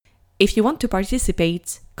If you want to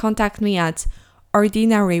participate, contact me at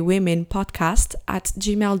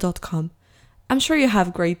ordinarywomenpodcast@gmail.com. I'm sure you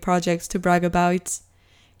have great projects to brag about.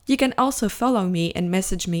 You can also follow me and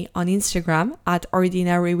message me on Instagram at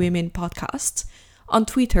Ordinary Women Podcast, on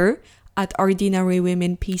Twitter at Ordinary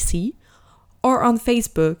Women PC, or on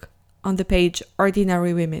Facebook on the page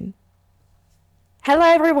Ordinary Women. Hello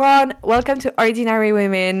everyone, welcome to Ordinary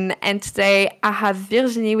Women, and today I have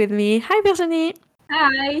Virginie with me. Hi Virginie!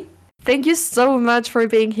 Hi! Thank you so much for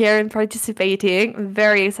being here and participating. I'm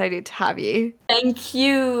very excited to have you. Thank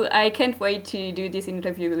you! I can't wait to do this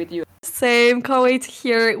interview with you. Same, can't wait to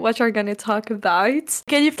hear what you're going to talk about.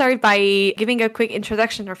 Can you start by giving a quick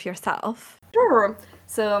introduction of yourself? Sure!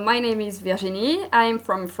 So my name is Virginie, I'm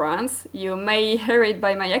from France. You may hear it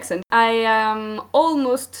by my accent. I am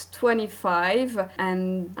almost 25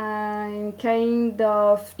 and I'm kind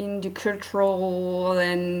of in the cultural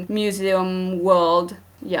and museum world.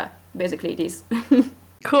 Yeah, basically it is.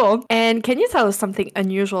 Cool. And can you tell us something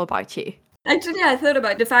unusual about you? Actually, I thought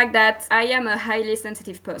about the fact that I am a highly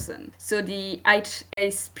sensitive person. So the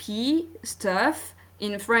HSP stuff,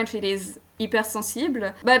 in French it is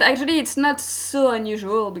hypersensible, but actually it's not so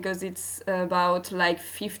unusual because it's about like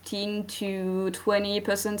 15 to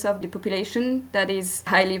 20% of the population that is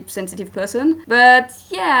highly sensitive person. But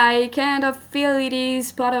yeah, I kind of feel it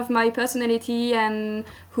is part of my personality and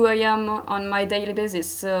who I am on my daily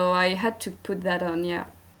basis. So I had to put that on, yeah.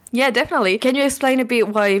 Yeah, definitely. Can you explain a bit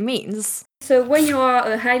what it means? So when you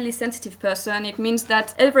are a highly sensitive person, it means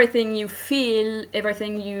that everything you feel,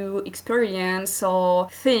 everything you experience or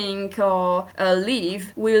think or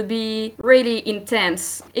live will be really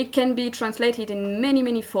intense. It can be translated in many,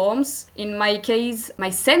 many forms. In my case, my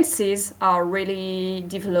senses are really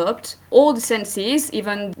developed. All the senses,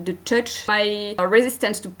 even the touch, my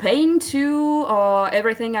resistance to pain too, or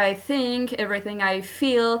everything I think, everything I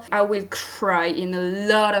feel, I will cry in a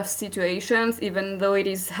lot of situations, even though it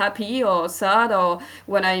is happy or sad or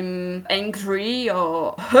when I'm angry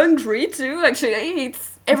or hungry too. Actually,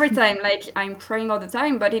 it's every time like I'm crying all the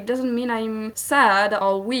time, but it doesn't mean I'm sad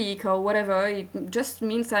or weak or whatever. It just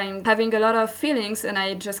means I'm having a lot of feelings and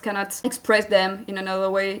I just cannot express them in another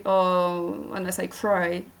way or unless I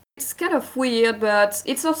cry. It's kind of weird, but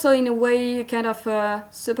it's also in a way kind of a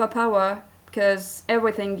superpower because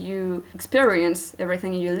everything you experience,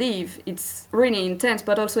 everything you live, it's really intense,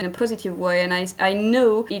 but also in a positive way. And I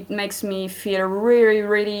know it makes me feel really,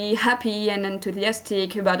 really happy and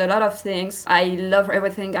enthusiastic about a lot of things. I love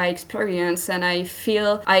everything I experience, and I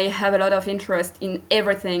feel I have a lot of interest in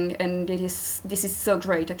everything. And this is so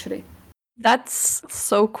great, actually. That's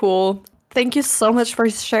so cool. Thank you so much for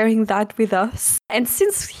sharing that with us. And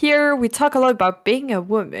since here we talk a lot about being a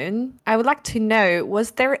woman, I would like to know,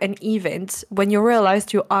 was there an event when you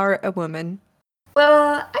realized you are a woman?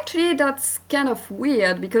 Well, actually, that's kind of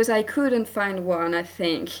weird because I couldn't find one, I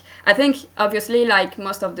think. I think, obviously, like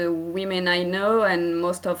most of the women I know and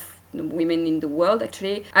most of the women in the world,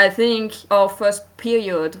 actually, I think our first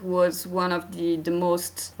period was one of the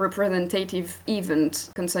most representative events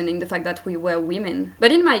concerning the fact that we were women.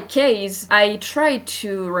 But in my case, I tried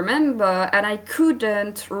to remember and I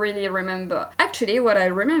couldn't really remember. Actually, what I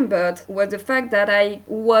remembered was the fact that I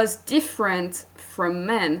was different from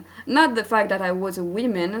men. Not the fact that I was a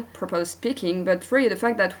woman, properly speaking, but really the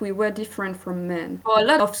fact that we were different from men. For a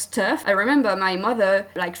lot of stuff, I remember my mother,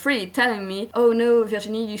 like, really telling me, oh no,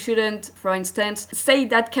 Virginie, you shouldn't, for instance, say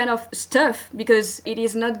that kind of stuff because it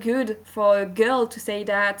is not good for a girl to say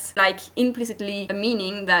that, like, implicitly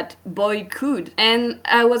meaning that boy could. And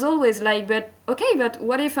I was always like, but okay, but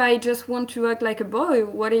what if I just want to act like a boy?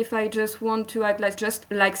 What if I just want to act like just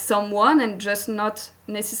like someone and just not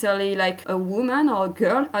necessarily like a woman or a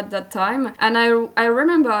girl at that time? And I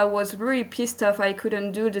remember I was really pissed off I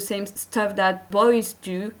couldn't do the same stuff that boys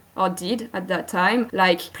do or did at that time,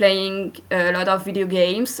 like playing a lot of video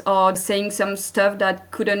games or saying some stuff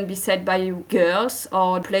that couldn't be said by girls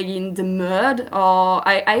or playing in the mud or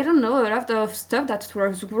I don't know, a lot of stuff that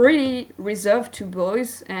was really reserved to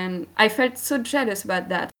boys, and I felt so jealous about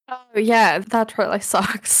that. Oh, yeah, that really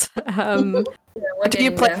sucks. Do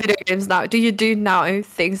you play video games now? Do you do now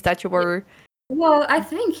things that you were... Well, I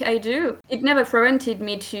think I do. It never prevented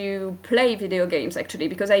me to play video games, actually,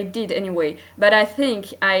 because I did anyway. But I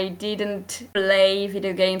think I didn't play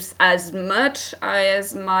video games as much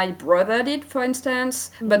as my brother did, for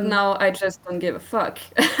instance. But now I just don't give a fuck.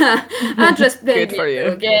 I just play Good for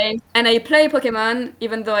video you. games. And I play Pokemon,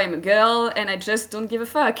 even though I'm a girl, and I just don't give a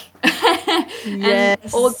fuck. And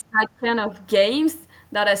all that kind of games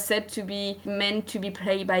that are said to be meant to be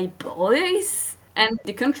played by boys, And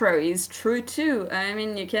the contrary is true too. I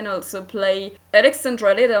mean, you can also play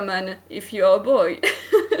Alexandra Lederman if you're a boy.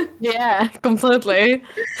 Yeah, completely.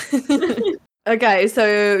 Okay,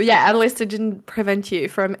 so yeah, at least it didn't prevent you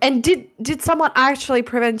from. And did someone actually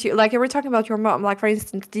prevent you? Like you were talking about your mom. Like for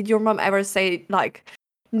instance, did your mom ever say like,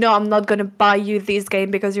 "No, I'm not gonna buy you this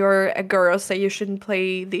game because you're a girl, so you shouldn't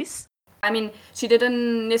play this"? I mean, she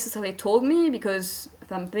didn't necessarily told me because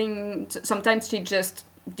sometimes she just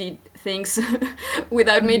did things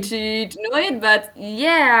without me to know it. But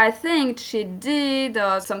yeah, I think she did.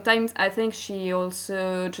 Or sometimes I think she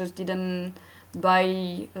also just didn't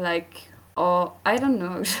buy like, or I don't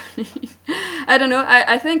know actually. I don't know.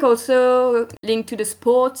 I think also linked to the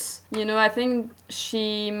sports, I think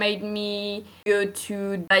she made me go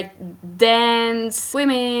to like dance,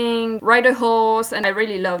 swimming, ride a horse, and I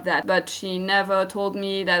really love that. But she never told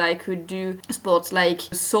me that I could do sports like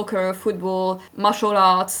soccer, football, martial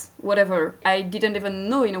arts, whatever. I didn't even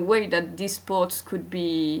know in a way that these sports could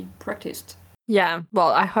be practiced. Yeah,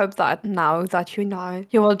 well, I hope that now that you know,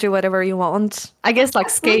 you will do whatever you want. I guess like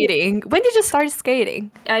skating. When did you start skating?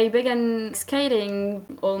 I began skating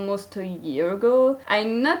almost a year ago.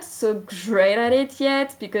 I'm not so great at it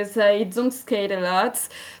yet because I don't skate a lot.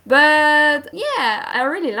 But yeah, I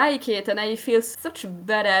really like it and I feel such a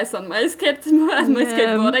badass on my on my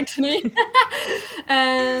skateboard actually.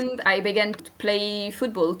 And I began to play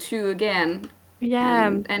football too again. Yeah.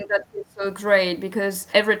 And that is so great because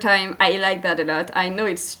every time I like that a lot. I know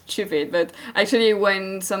it's stupid, but actually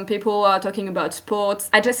when some people are talking about sports,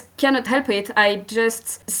 I just cannot help it. I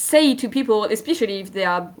just say to people, especially if they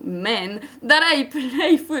are men, that I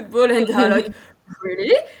play football and they're like,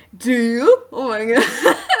 really? Do you? Oh my god.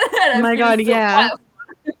 Oh And I my feel god, so yeah. proud.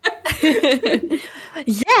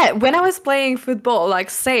 Yeah, when I was playing football, like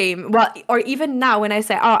same. Well, or even now when I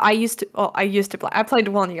say, "Oh, I used to play." I played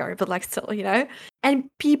 1 year, but like still, you know. And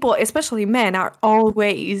people, especially men, are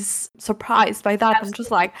always surprised by that. I'm just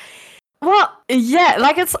Absolutely. like, well, yeah,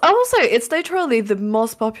 like it's literally the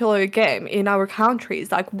most popular game in our countries.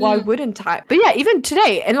 Like, why Mm. wouldn't I? But yeah, even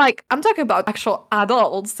today, and like I'm talking about actual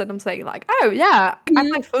adults, and I'm saying like, oh yeah, I Mhm.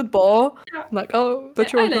 play football. Yeah, I'm like, oh, yeah,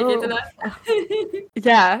 but you're I a like it a girl. lot.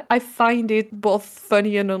 Yeah, I find it both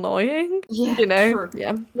funny and annoying, Yeah, you know? true.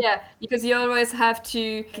 Yeah. Yeah, because you always have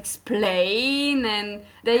to explain, and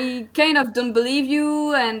they kind of don't believe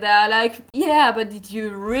you, and they're like, "Yeah, but did you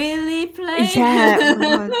really play?" Yeah, oh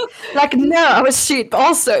my god. Like, no, I was shit, but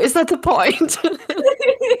also, is that the point?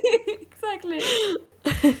 Exactly.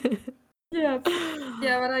 Yeah.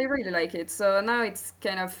 Yeah, but I really like it. So now it's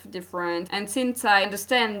kind of different. And since I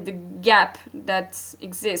understand the gap that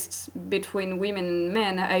exists between women and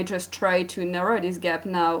men, I just try to narrow this gap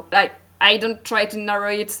now. Like, I don't try to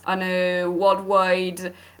narrow it on a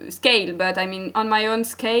worldwide scale, but I mean, on my own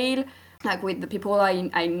scale, like with the people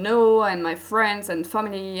I know and my friends and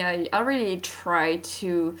family, I really try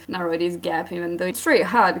to narrow this gap, even though it's really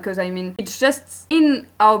hard because I mean, it's just in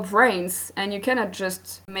our brains and you cannot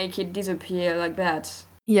just make it disappear like that.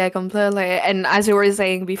 Yeah, completely. And as you were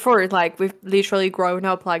saying before, like, we've literally grown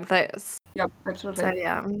up like this. Yep, So, absolutely.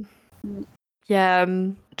 yeah. Yeah.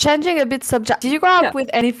 Changing a bit subject. Did you grow Yeah. up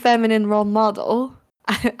with any feminine role model?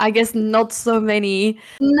 I guess not so many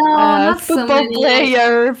No, not so football many.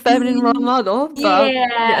 player feminine role model, but Yeah,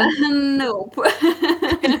 yeah. nope.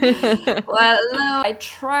 Well, no, I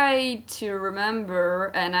try to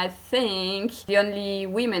remember, and I think the only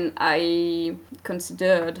women I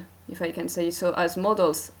considered, if I can say so, as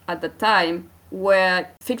models at the time were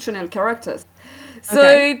fictional characters. So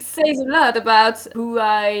Okay. it says a lot about who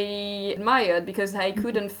I admired because I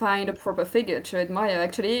couldn't find a proper figure to admire,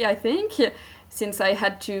 actually, I think, since I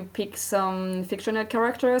had to pick some fictional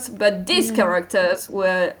characters. But these Yeah. characters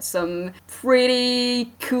were some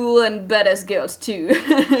pretty cool and badass girls, too.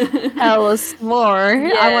 Tell us more.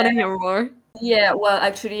 I Yeah, want to hear more. yeah, well,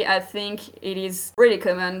 actually, I think it is really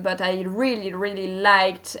common, but I really, really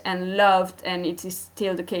liked and loved, and it is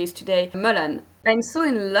still the case today, Mulan. I'm so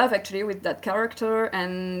in love actually with that character,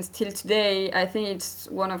 and still today, I think it's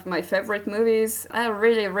one of my favorite movies. I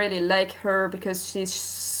really, really like her because she's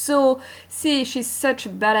such a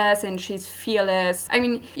badass and she's fearless. I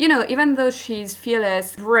mean, even though she's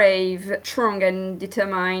fearless, brave, strong, and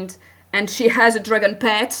determined, and she has a dragon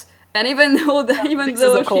pet, and even though even This is a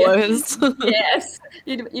though she close. yes,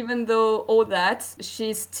 even though all that,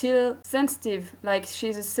 she's still sensitive. Like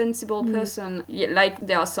she's a sensible person. Yeah, like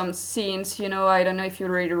there are some scenes, I don't know if you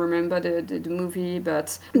really remember the movie,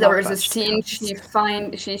 but there Not is a much, to be scene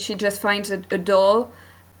honest. she just finds a doll,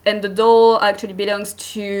 and the doll actually belongs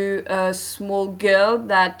to a small girl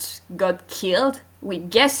that got killed we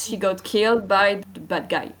guess she got killed by the bad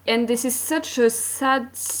guy. And this is such a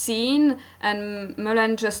sad scene, and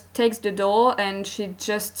Mulan just takes the door and she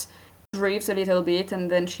just grieves a little bit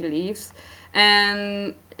and then she leaves.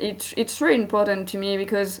 And it's really important to me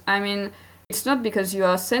because, I mean, it's not because you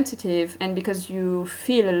are sensitive and because you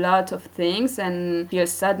feel a lot of things and feel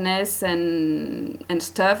sadness and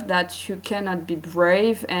stuff that you cannot be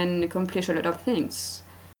brave and accomplish a lot of things.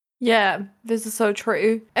 Yeah, this is so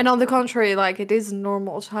true. And on the contrary, like it is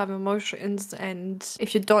normal to have emotions, and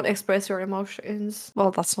if you don't express your emotions,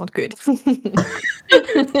 well, that's not good.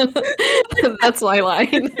 That's my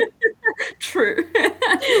line. True.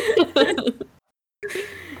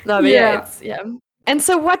 No, but Yeah. yeah. And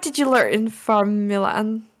so what did you learn from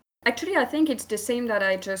Milan? Actually, I think it's the same that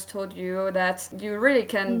I just told you, that you really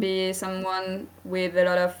can be someone with a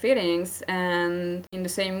lot of feelings and in the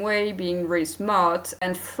same way being really smart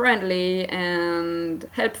and friendly and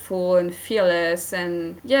helpful and fearless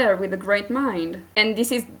and yeah, with a great mind. And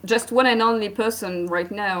this is just one and only person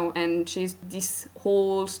right now, and she's this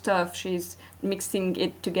whole stuff, she's mixing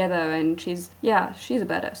it together, and she's a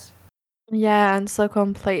badass. Yeah, and so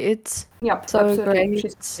complete. Yep, So absolutely. great.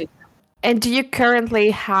 She's great. And do you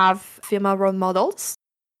currently have female role models?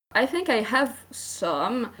 I think I have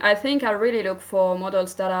some. I think I really look for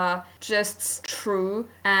models that are just true,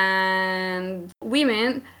 and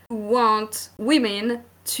women want women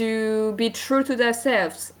to be true to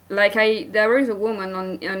themselves. Like there is a woman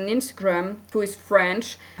on Instagram who is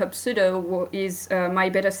French. Her pseudo is My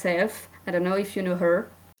Better Self. I don't know if you know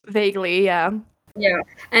her. Vaguely, yeah. Yeah,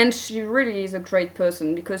 and she really is a great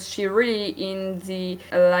person because she really in the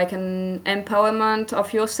like an empowerment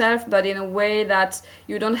of yourself, but in a way that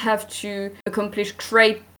you don't have to accomplish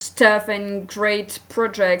great stuff and great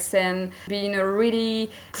projects and be in a really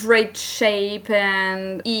great shape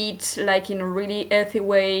and eat like in a really healthy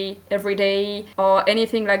way every day or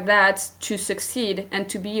anything like that to succeed and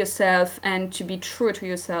to be yourself and to be true to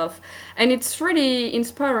yourself. And it's really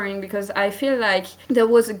inspiring because I feel like there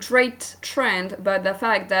was a great trend about the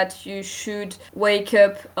fact that you should wake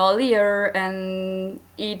up earlier and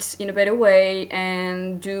eat in a better way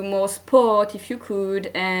and do more sport if you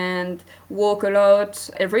could and walk a lot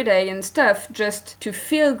every day and stuff just to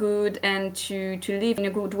feel good and to live in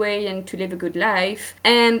a good way and to live a good life.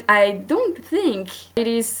 And I don't think it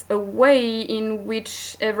is a way in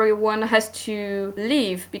which everyone has to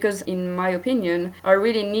live because in my opinion I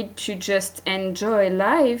really need to just enjoy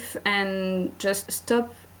life and just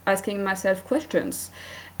stop asking myself questions.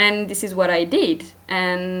 And this is what I did.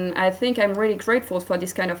 And I think I'm really grateful for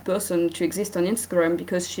this kind of person to exist on Instagram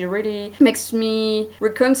because she really makes me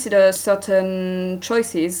reconsider certain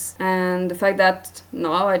choices. And the fact that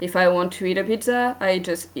now, if I want to eat a pizza, I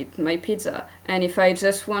just eat my pizza. And if I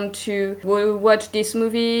just want to watch this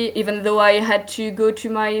movie, even though I had to go to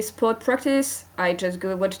my sport practice, I just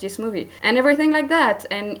go watch this movie. And everything like that.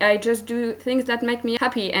 And I just do things that make me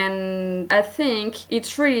happy. And I think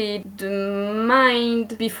it's really the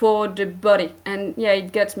mind before the body. And yeah,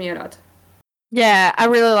 it gets me a lot. Yeah, I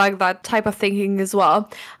really like that type of thinking as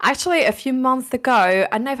well. Actually, a few months ago, I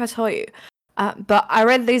don't know if I told you, but I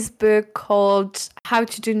read this book called How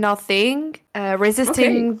to Do Nothing,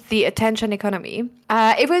 Resisting the Attention Economy.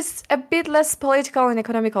 It was a bit less political and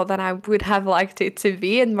economical than I would have liked it to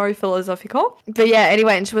be and more philosophical. But yeah,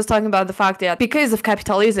 anyway, and she was talking about the fact that because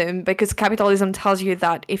capitalism tells you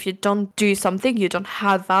that if you don't do something, you don't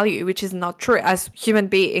have value, which is not true. As human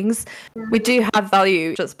beings, we do have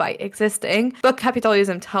value just by existing. But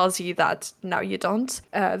capitalism tells you that no, you don't.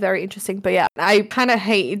 Very interesting. But yeah, I kind of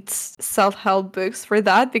hate self-help books for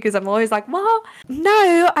that because I'm always like, well,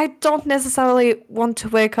 no, I don't necessarily want to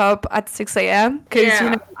wake up at 6 a.m. because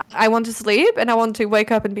I want to sleep and I want to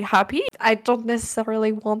wake up and be happy. I don't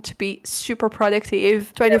necessarily want to be super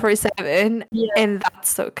productive 24/7, and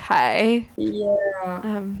that's okay.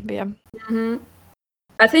 Yeah. But yeah. Mm-hmm.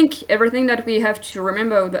 I think everything that we have to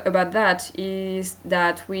remember about that is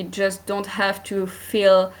that we just don't have to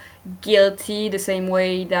feel guilty the same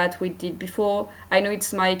way that we did before. I know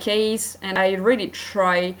it's my case and I really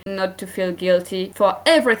try not to feel guilty for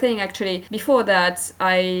everything actually. Before that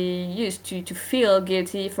I used to feel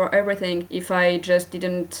guilty for everything if I just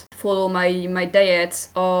didn't follow my diet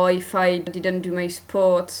or if I didn't do my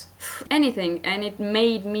sport. Anything, and it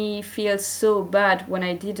made me feel so bad when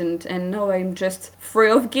I didn't, and now I'm just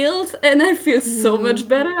free of guilt and I feel so much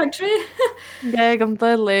better actually. Yeah,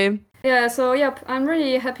 completely. Yeah, so yep, I'm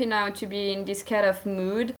really happy now to be in this kind of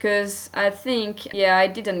mood because I think, yeah, I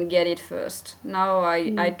didn't get it first. Now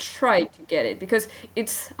I Mm. try to get it because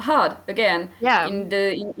it's hard again Yeah.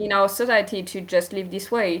 in our society to just live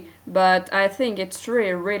this way. But I think it's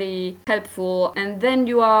really, really helpful. And then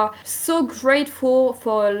you are so grateful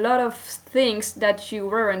for a lot of things that you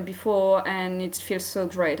weren't before, and it feels so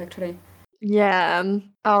great actually. Yeah.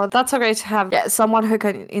 Oh, that's so great to have, yeah, someone who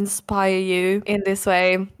can inspire you in this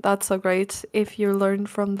way. That's so great if you learn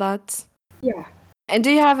from that. Yeah. And do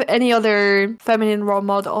you have any other feminine role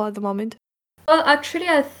model at the moment? Well, actually,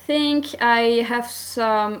 I think I have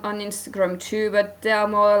some on Instagram too, but they are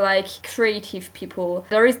more like creative people.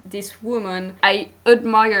 There is this woman, I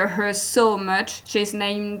admire her so much. She's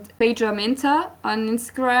named Peja Minta on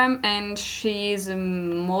Instagram, and she's a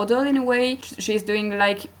model in a way. She's doing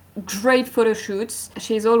like great photo shoots.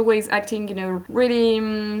 She's always acting in a really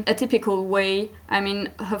atypical way. I mean,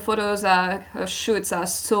 her shoots are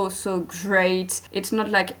so great. It's not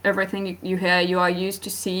like everything you are used to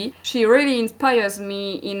see. She really inspires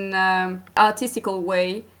me in artistical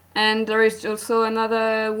way. And there is also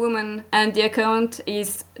another woman, and the account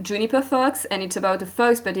is Juniper Fox, and it's about a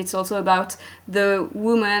fox, but it's also about the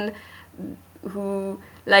woman who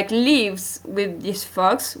like lives with this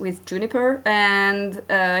fox with Juniper, and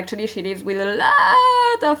actually she lives with a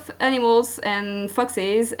lot of animals and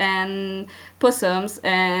foxes and possums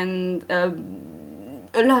and a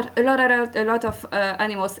lot of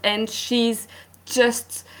animals, and she's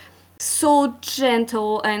just so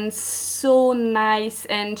gentle and so nice,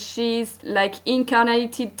 and she's like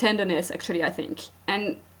incarnated tenderness actually, I think,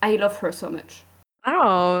 and I love her so much.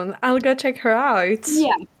 Oh, I'll go check her out.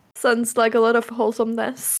 Yeah. Sounds like a lot of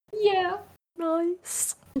wholesomeness. Yeah.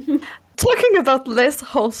 Nice. Talking about less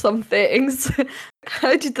wholesome things,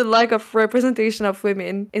 how did the lack of representation of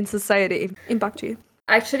women in society impact you?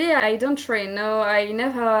 Actually, I don't really know. I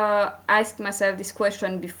never asked myself this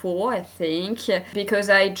question before, I think,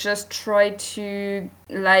 because I just tried to,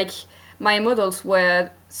 like, my models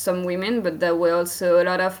were some women, but there were also a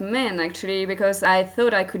lot of men, actually, because I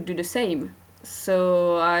thought I could do the same.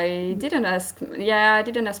 So I didn't ask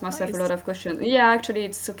myself a Nice. lot of questions. Yeah, actually,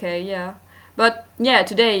 it's okay, yeah. But yeah,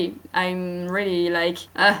 today I'm really like,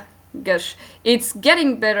 gosh, it's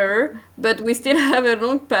getting better, but we still have a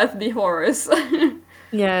long path before us.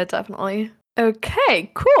 Yeah, definitely.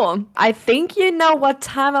 Okay, cool. I think you know what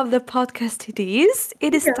time of the podcast it is.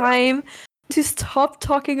 It is time to stop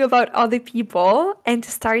talking about other people and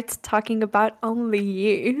to start talking about only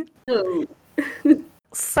you. Oh.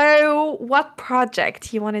 So, what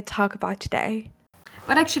project you want to talk about today?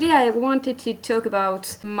 But actually, I wanted to talk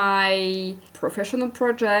about my professional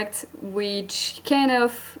project, which kind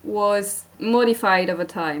of was modified over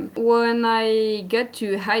time. When I got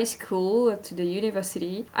to high school, to the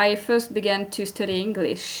university, I first began to study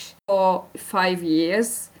English for 5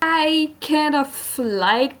 years. I kind of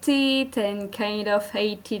liked it and kind of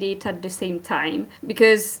hated it at the same time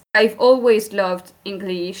because I've always loved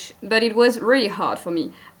English, but it was really hard for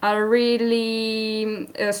me. I really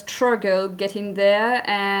struggled getting there,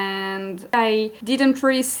 and I didn't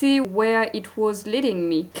really see where it was leading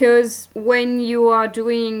me. Because when you are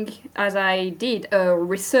doing, as I did, a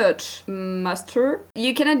research master,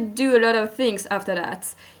 you cannot do a lot of things after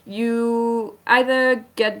that. You either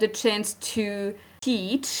get the chance to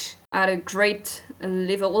teach at a great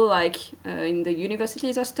level, like in the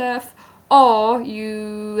universities or stuff, or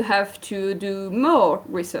you have to do more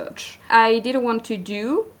research. I didn't want to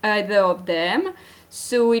do either of them,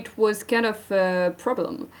 so it was kind of a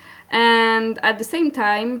problem. And at the same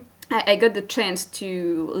time, I got the chance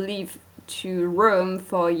to live to Rome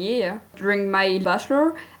for a year during my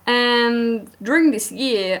bachelor. And during this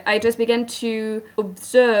year, I just began to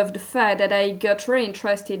observe the fact that I got really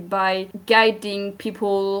interested by guiding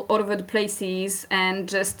people all over the places and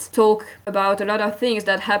just talk about a lot of things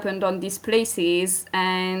that happened on these places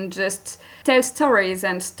and just tell stories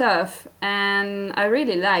and stuff. And I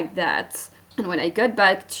really liked that. And when I got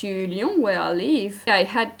back to Lyon, where I live, I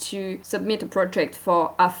had to submit a project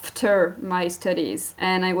for after my studies,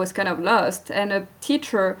 and I was kind of lost. And a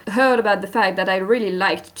teacher heard about the fact that I really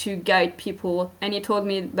liked to guide people, and he told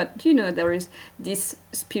me, but you know, there is this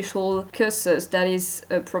special courses that is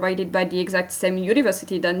provided by the exact same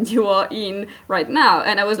university that you are in right now.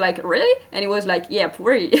 And I was like, really? And he was like, yep,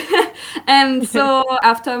 really. And so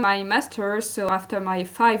after my master's, so after my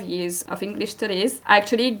 5 years of English studies, I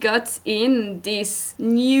actually got in this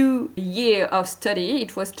new year of study.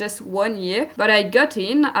 It was just 1 year, but I got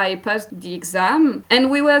in, I passed the exam,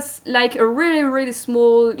 and we was like a really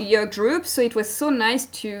small year group, so it was so nice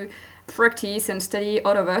to practice and study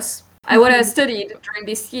all of us. What I studied during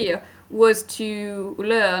this year was to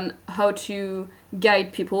learn how to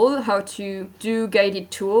guide people, how to do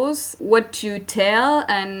guided tours, what to tell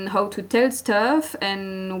and how to tell stuff,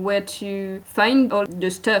 and where to find all the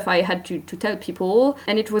stuff I had to tell people.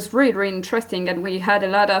 And it was really, really interesting. And we had a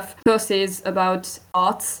lot of courses about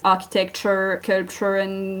art, architecture, sculpture,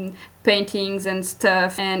 and paintings and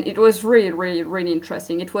stuff. And it was really, really, really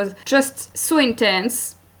interesting. It was just so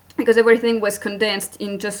intense because everything was condensed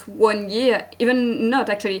in just 1 year, even not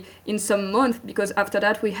actually in some months, because after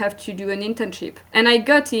that we have to do an internship. And I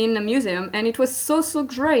got in a museum and it was so, so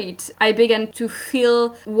great. I began to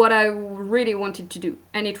feel what I really wanted to do.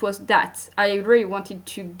 And it was that. I really wanted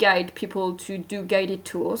to guide people to do guided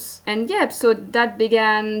tours. And yeah, so that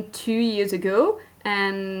began 2 years ago.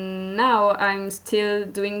 And now I'm still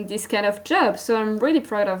doing this kind of job. So I'm really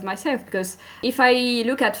proud of myself because if I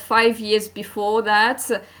look at 5 years before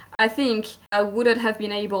that, I think I wouldn't have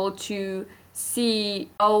been able to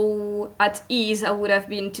see how at ease I would have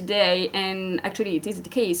been today. And actually, it is the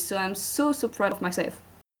case. So I'm so, so proud of myself.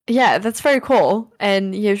 Yeah, that's very cool.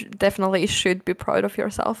 And you definitely should be proud of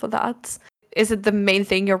yourself for that. Is it the main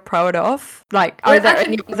thing you're proud of? Like, are there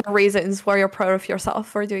any other reasons why you're proud of yourself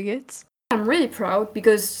for doing it? I'm really proud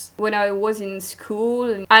because when I was in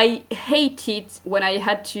school, I hated when I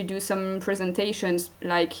had to do some presentations,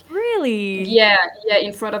 like Really? yeah,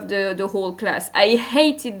 in front of the whole class. I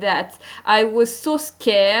hated that. I was so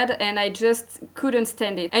scared and I just couldn't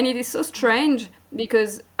stand it. And it is so strange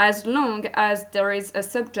because as long as there is a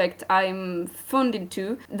subject I'm funded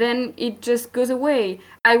to, then it just goes away.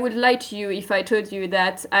 I would lie to you if I told you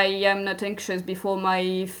that I am not anxious before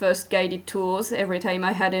my first guided tours every time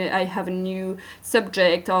I have a new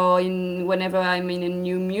subject, or whenever I'm in a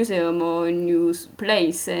new museum or a new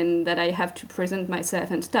place and that I have to present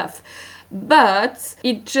myself and stuff. But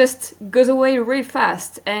it just goes away really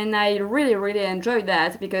fast, and I really, really enjoyed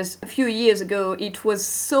that because a few years ago it was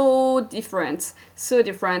so different,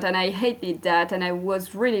 and I hated that, and I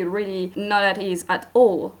was really, really not at ease at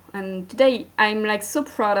all. And today I'm like so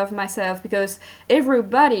proud of myself because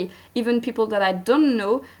everybody, even people that I don't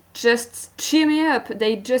know, just cheer me up.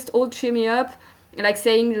 They just all cheer me up, like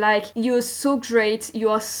saying like, you're so great, you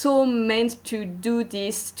are so meant to do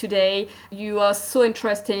this today, you are so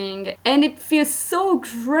interesting, and it feels so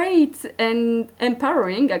great and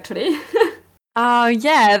empowering actually. Oh,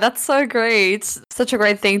 yeah, that's so great. Such a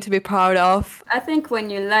great thing to be proud of. I think when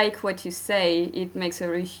you like what you say, it makes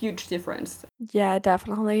a huge difference. Yeah,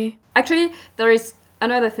 definitely. Actually, there is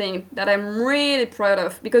another thing that I'm really proud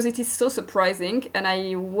of because it is so surprising and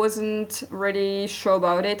I wasn't really sure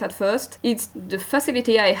about it at first. It's the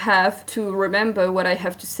facility I have to remember what I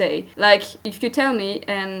have to say. Like, if you tell me,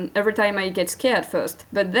 and every time I get scared first,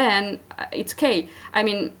 but then it's okay. I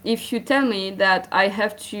mean, if you tell me that I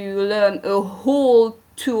have to learn a whole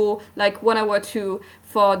tour, like 1 hour tour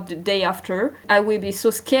for the day after, I will be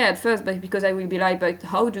so scared first, but because I will be like, but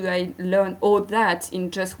how do I learn all that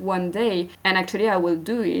in just one day? And actually I will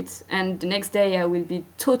do it, and the next day I will be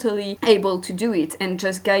totally able to do it and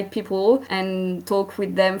just guide people and talk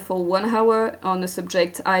with them for 1 hour on a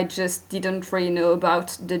subject I just didn't really know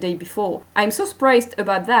about the day before. I'm so surprised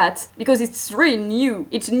about that because it's really new.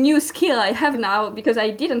 It's a new skill I have now because I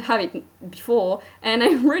didn't have it before, and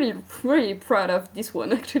I'm really, really proud of this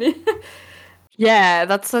one actually. Yeah,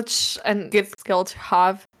 that's such a good skill to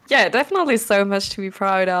have. Yeah, definitely so much to be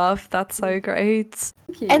proud of. That's so great.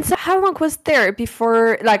 Thank you. And so how long was there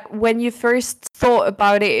before, like, when you first thought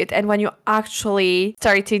about it and when you actually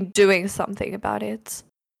started doing something about it?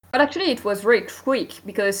 But actually it was very quick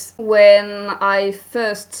because when I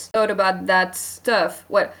first thought about that stuff,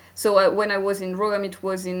 when I was in Rome, it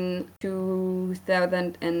was in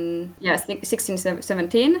 2016,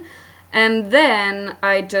 17. And then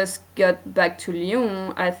I just got back to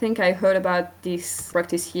Lyon. I think I heard about this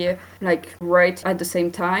practice here, like right at the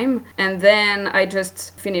same time. And then I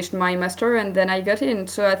just finished my master and then I got in.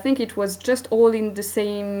 So I think it was just all in the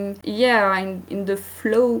same, in the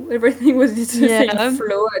flow. Everything was the same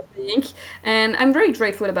flow, I think. And I'm very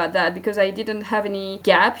grateful about that because I didn't have any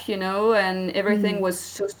gap, and everything was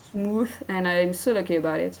so smooth, and I'm so lucky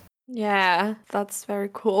about it. Yeah, that's very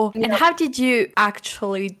cool. Yeah. And how did you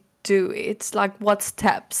actually do it? Like, what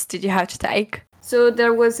steps did you have to take? So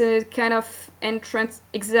there was a kind of entrance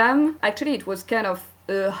exam. Actually, it was kind of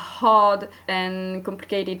a hard and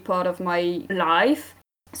complicated part of my life.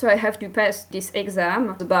 So I have to pass this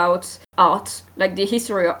exam about art, like the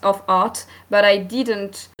history of art, but I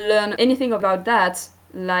didn't learn anything about that,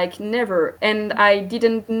 like never, and I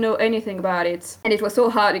didn't know anything about it. And it was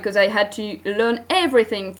so hard because I had to learn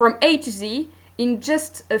everything from A to Z in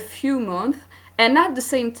just a few months. and at the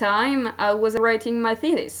same time I was writing my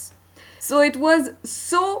thesis. So it was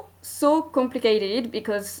so complicated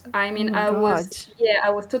because I Oh mean my God. I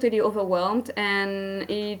was totally overwhelmed, and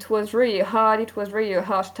it was really hard. It was really a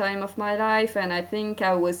harsh time of my life, and I think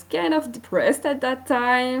I was kind of depressed at that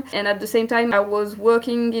time. And at the same time I was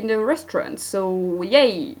working in a restaurant. So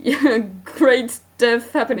yay, great stuff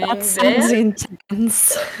That happening there. sounds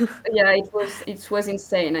intense. Yeah, it was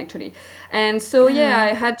insane actually. And so yeah,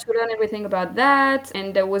 Yeah. I had to learn everything about that,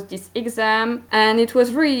 and there was this exam, and it was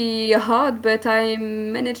really hard, but I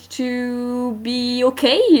managed to be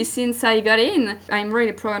okay since I got in. I'm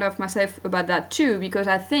really proud of myself about that too, because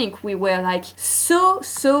I think we were like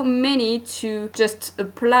so many to just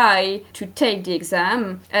apply to take the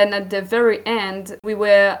exam, and at the very end we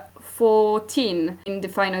were 14 in the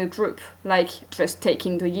final group, like just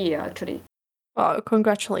taking the year actually. Oh,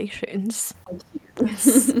 congratulations.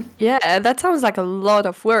 Yeah, that sounds like a lot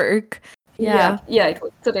of work. Yeah, Yeah. yeah, it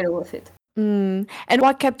was totally worth it. And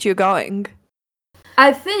what kept you going?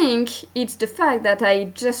 I think it's the fact that I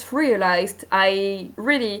just realized I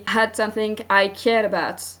really had something I cared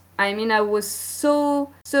about. I mean, I was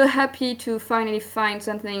so happy to finally find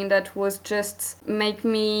something that was just make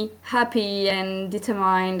me happy and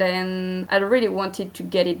determined, and I really wanted to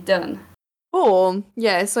get it done. Cool.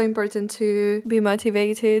 Yeah, it's so important to be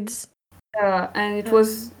motivated. And it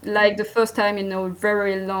was like the first time in a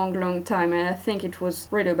very long time, and I think it was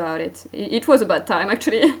really about it. It was about time,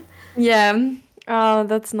 actually. Yeah. Oh,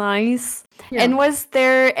 that's nice. Yeah. And was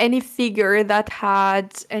there any figure that had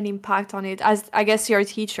an impact on it? As I guess your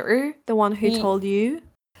teacher, the one who Ye- told you?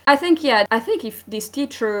 I think, yeah, I think if this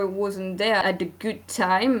teacher wasn't there at the good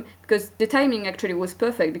time, because the timing actually was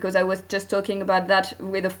perfect, because I was just talking about that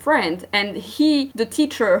with a friend, and the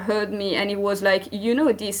teacher, heard me, and he was like,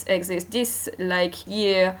 this exists, this like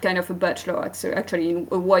year kind of a bachelor, actually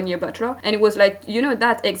a 1 year bachelor, and it was like,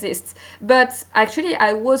 that exists. But actually,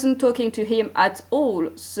 I wasn't talking to him at all.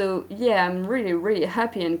 So yeah, I'm really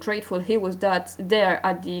happy and grateful he was there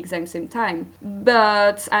at the exact same time.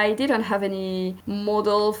 But I didn't have any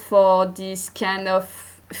model for this kind of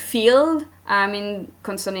field. I mean,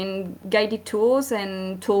 concerning guided tours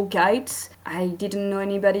and tour guides, I didn't know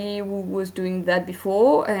anybody who was doing that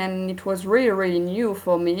before, and it was really new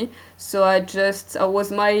for me. So I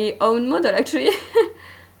was my own model actually.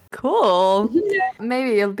 Cool.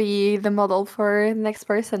 Maybe you'll be the model for the next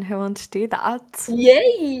person who wants to do that.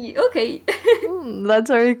 Yay! Okay. That's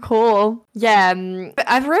very cool. Yeah, but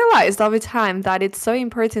I've realized over time that it's so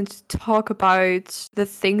important to talk about the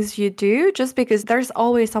things you do, just because there's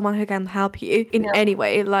always someone who can help you in Yeah. any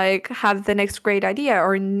way, like have the next great idea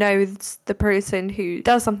or knows the person who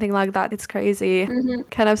does something like that. It's crazy.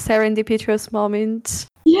 Kind of serendipitous moment.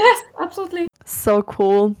 Yes, absolutely. So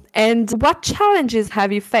cool. And what challenges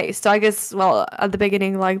have you faced? So I guess, well, at the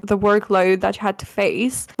beginning, like the workload that you had to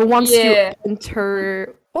face, but once you Yeah.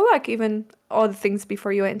 enter, or like even all the things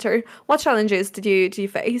before you enter, what challenges did you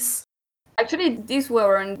face? Actually, these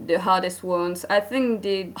weren't the hardest ones. I think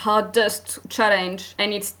the hardest challenge,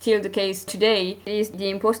 and it's still the case today, is the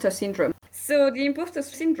imposter syndrome. So, the imposter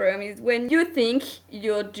syndrome is when you think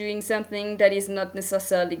you're doing something that is not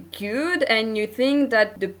necessarily good, and you think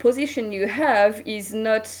that the position you have is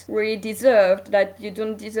not really deserved, that you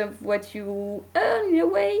don't deserve what you earn in a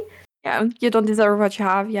way. Yeah, you don't deserve what you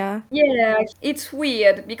have. Yeah. Yeah, it's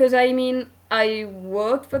weird because I mean, I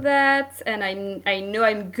worked for that, and I know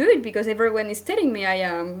I'm good because everyone is telling me I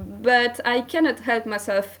am, but I cannot help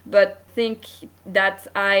myself but think that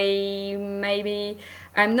maybe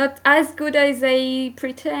I'm not as good as I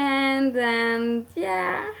pretend, and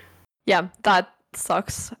yeah. Yeah, that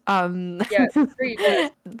sucks. Yeah, really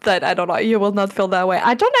does. That I don't know, you will not feel that way.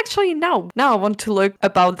 I don't actually know. Now I want to look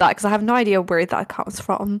about that because I have no idea where that comes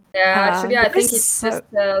from. Yeah, actually, I think it's Because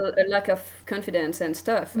just a lack of confidence and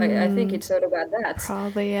stuff. I think it's all about that.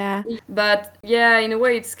 probably, yeah. But yeah, in a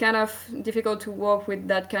way, it's kind of difficult to work with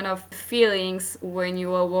that kind of feelings when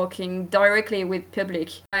you are working directly with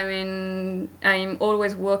public. I mean, I'm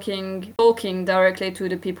always talking directly to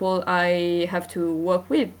the people I have to work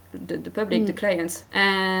with, the public, the clients.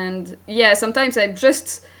 And yeah, sometimes I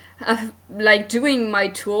just like doing my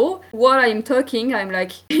tour while I'm talking, I'm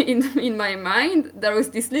like in my mind there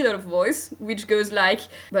was this little voice which goes like,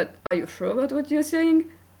 but are you sure about what you're saying?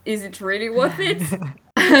 Is it really worth it?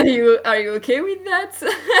 Are you okay with that?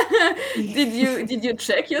 Did you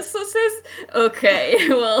check your sources? Okay,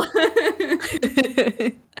 well.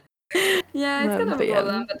 Yeah, it's kind of a But yeah.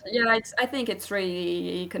 problem, but yeah, I think it's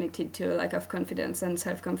really connected to lack of confidence and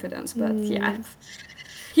self-confidence, but yeah,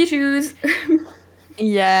 issues.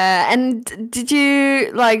 Yeah, and do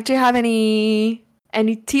you have any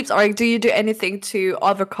Any tips, or do you do anything to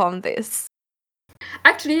overcome this?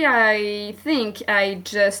 Actually, I think I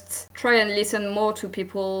just try and listen more to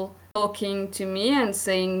people talking to me and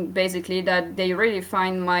saying basically that they really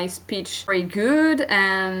find my speech very good,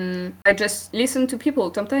 and I just listen to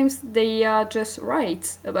people. Sometimes they are just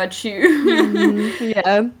right about you.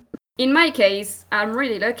 Yeah. In my case, I'm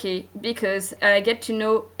really lucky because I get to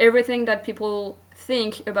know everything that people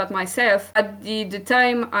think about myself at the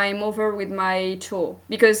time I'm over with my tour,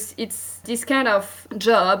 because it's this kind of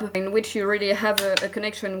job in which you really have a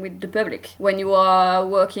connection with the public when you are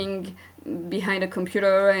working behind a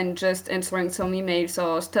computer and just answering some emails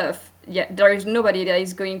or stuff. Yeah, there is nobody that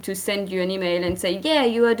is going to send you an email and say, yeah,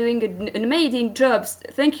 you are doing an amazing job.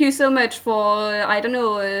 Thank you so much for, I don't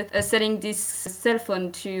know, selling this cell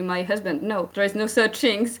phone to my husband. No, there is no such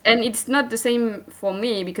things. And it's not the same for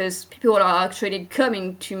me, because people are actually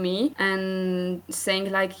coming to me and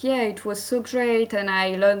saying like, yeah, it was so great and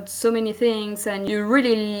I learned so many things, and you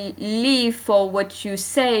really live for what you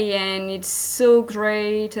say, and it's so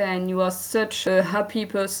great, and you are such a happy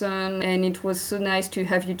person, and it was so nice to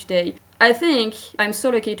have you today. I think I'm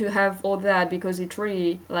so lucky to have all that, because it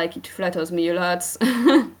really, like, it flatters me a lot.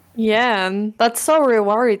 Yeah, that's so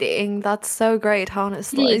rewarding. That's so great, It is.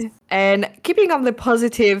 honestly. And keeping on the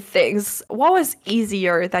positive things, what was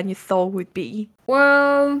easier than you thought would be?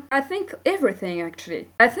 Well, I think everything actually.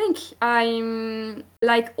 I think I'm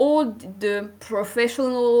like all the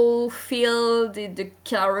professional field, the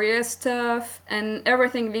career stuff, and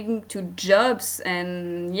everything leading to jobs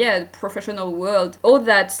and yeah, the professional world. All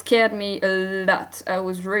that scared me a lot. I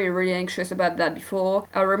was really, really anxious about that before.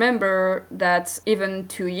 I remember that even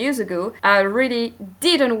 2 years ago, I really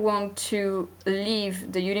didn't want to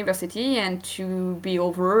leave the university and to be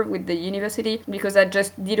over with the university, because I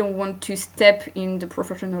just didn't want to step in the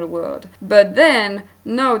professional world. But then,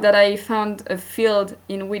 now that I found a field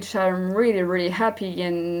in which I'm really, really happy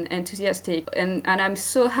and enthusiastic, and I'm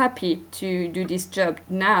so happy to do this job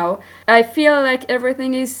now, I feel like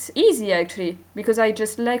everything is easy actually, because I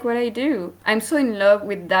just like what I do. I'm so in love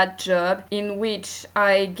with that job in which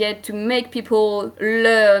I get to make people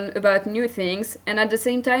learn about new things, and at the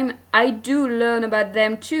same time, I do learn about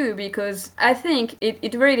them too, because I think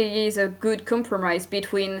it really is a good compromise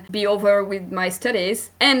between be over with my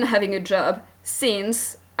studies and having a job,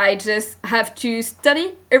 since I just have to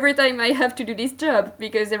study every time I have to do this job,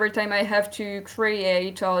 because every time I have to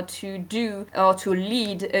create or to do or to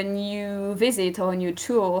lead a new visit or a new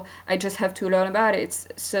tour, I just have to learn about it.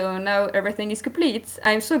 So now everything is complete.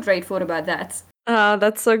 I'm so grateful about that.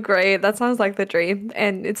 That's so great. That sounds like the dream.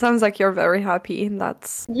 And it sounds like you're very happy. And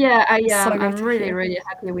that's Yeah, I so am. great I'm to really, hear. really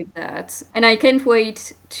happy with that. And I can't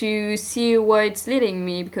wait to see where it's leading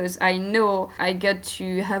me, because I know I get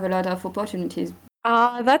to have a lot of opportunities.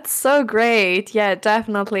 That's so great. Yeah,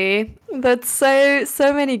 definitely. That's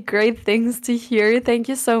so many great things to hear. Thank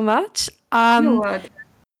you so much. You're welcome.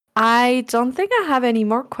 I don't think I have any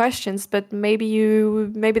more questions, but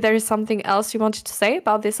maybe there is something else you wanted to say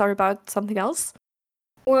about this or about something else.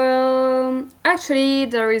 Well, actually,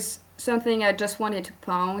 there is something I just wanted to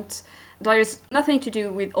point. There is nothing to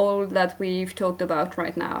do with all that we've talked about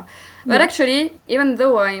right now. But Yeah. actually, even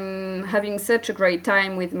though I'm having such a great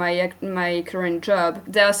time with my current job,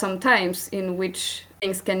 there are some times in which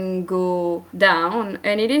things can go down,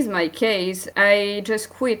 and it is my case. I just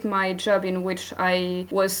quit my job in which I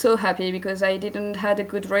was so happy, because I didn't had a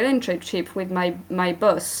good relationship with my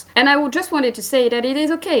boss. And I would just wanted to say that it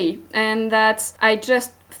is okay, and that I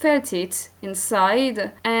just felt it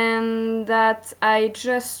inside, and that I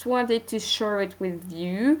just wanted to share it with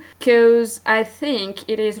you, because I think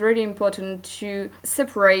it is really important to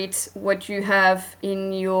separate what you have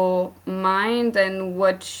in your mind and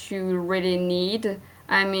what you really need.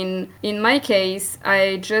 I mean, in my case,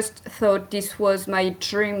 I just thought this was my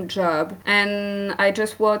dream job, and I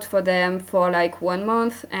just worked for them for like 1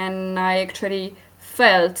 month, and I actually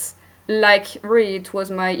felt like really it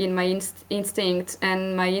was my instinct,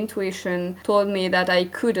 and my intuition told me that I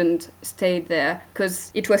couldn't stay there,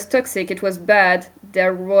 because it was toxic, it was bad,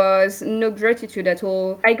 there was no gratitude at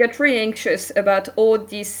all. I got really anxious about all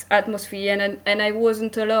this atmosphere, and I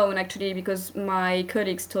wasn't alone actually, because my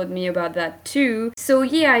colleagues told me about that too. So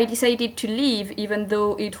yeah, I decided to leave, even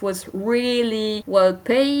though it was really well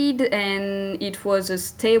paid and it was a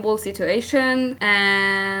stable situation,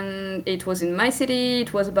 and it was in my city,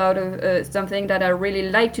 it was about something that I really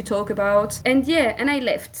like to talk about. And yeah, and I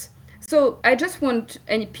left. So I just want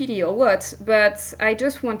any pity or what, but I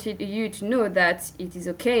just wanted you to know that it is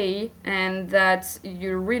okay and that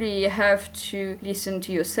you really have to listen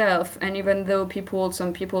to yourself. And even though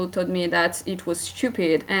some people told me that it was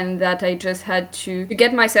stupid and that I just had to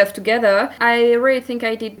get myself together, I really think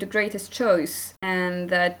I did the greatest choice, and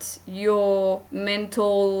that your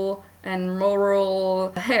mental and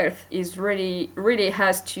moral health is really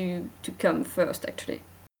has to come first, actually.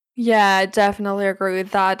 Yeah, I definitely agree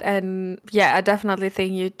with that. And yeah, I definitely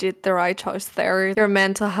think you did the right choice there. Your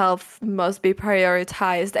mental health must be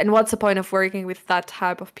prioritized. And what's the point of working with that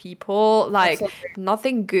type of people? Like, Absolutely.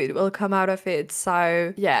 nothing good will come out of it.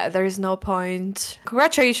 So yeah, there is no point.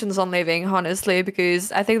 Congratulations on leaving, honestly,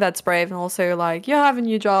 because I think that's brave. And also, like, you have a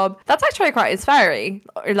new job. That's actually quite inspiring,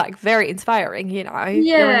 or like very inspiring, you know.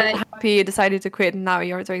 You're not Yeah, happy you decided to quit and now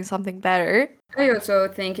you're doing something better. I also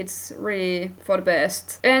think it's really for the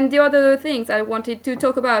best. And the other things I wanted to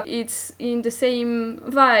talk about, it's in the same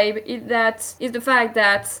vibe, is the fact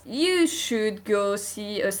that you should go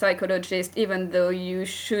see a psychologist even though you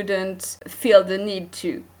shouldn't feel the need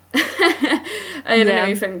to. I don't know Yeah.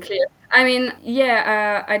 if I'm clear. I mean,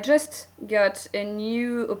 yeah, I just got a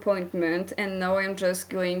new appointment and now I'm just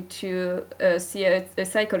going to see a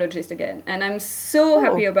psychologist again. And I'm so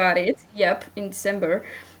happy Oh. about it. Yep, in December.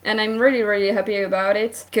 And I'm really happy about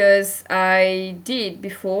it because I did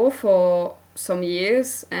before for some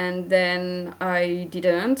years and then I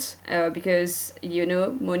didn't because,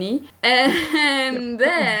 money. And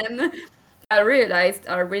then I realized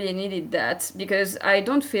I really needed that because I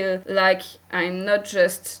don't feel like I'm not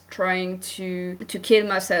just trying to kill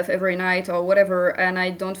myself every night or whatever, and I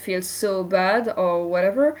don't feel so bad or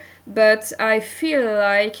whatever, but I feel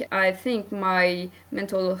like I think my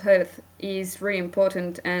mental health is really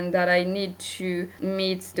important and that I need to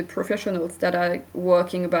meet the professionals that are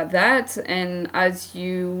working about that. And as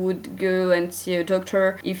you would go and see a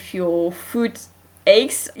doctor if your foot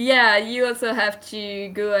aches, yeah, you also have to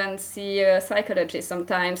go and see a psychologist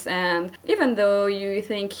sometimes. And even though you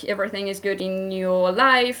think everything is good in your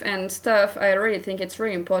life and stuff, I really think it's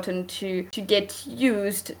really important to get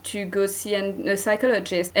used to go see a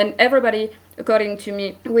psychologist. And everybody, according to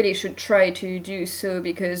me, really should try to do so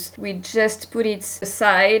because we just put it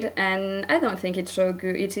aside, and I don't think it's so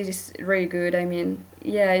good. It is really good. I mean,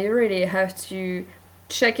 yeah, you really have to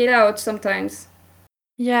check it out sometimes.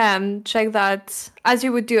 Yeah, and check that as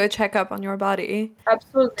you would do a checkup on your body, do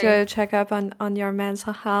Absolutely. a checkup on your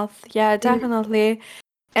mental health. Yeah, definitely.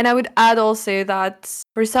 And I would add also that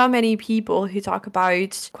for so many people who talk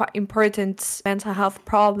about quite important mental health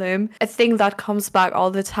problem, a thing that comes back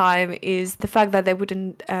all the time is the fact that they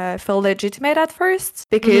wouldn't feel legitimate at first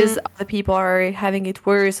because Mm-hmm. other people are having it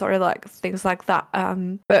worse or like things like that.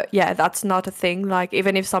 But yeah, that's not a thing. Like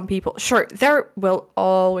even if some people, sure, there will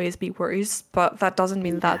always be worse, but that doesn't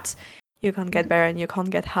mean Yeah. that you can't get better and you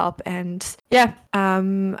can't get help. And yeah,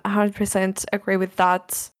 100% agree with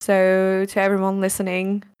that. So to everyone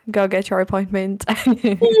listening, go get your appointment.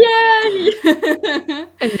 Yay!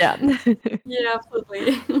 Yeah. Yeah,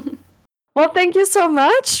 absolutely. Well, thank you so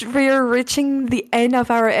much. We're reaching the end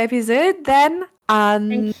of our episode then.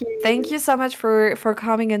 Thank Thank you. you so much for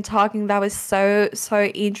coming and talking. That was so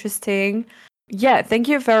interesting. Yeah, thank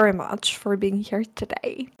you very much for being here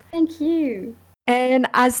today. Thank you. And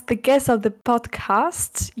as the guest of the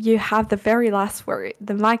podcast, you have the very last word.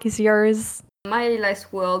 The mic is yours. My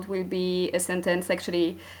last word will be a sentence,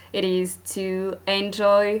 actually. It is to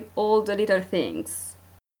enjoy all the little things.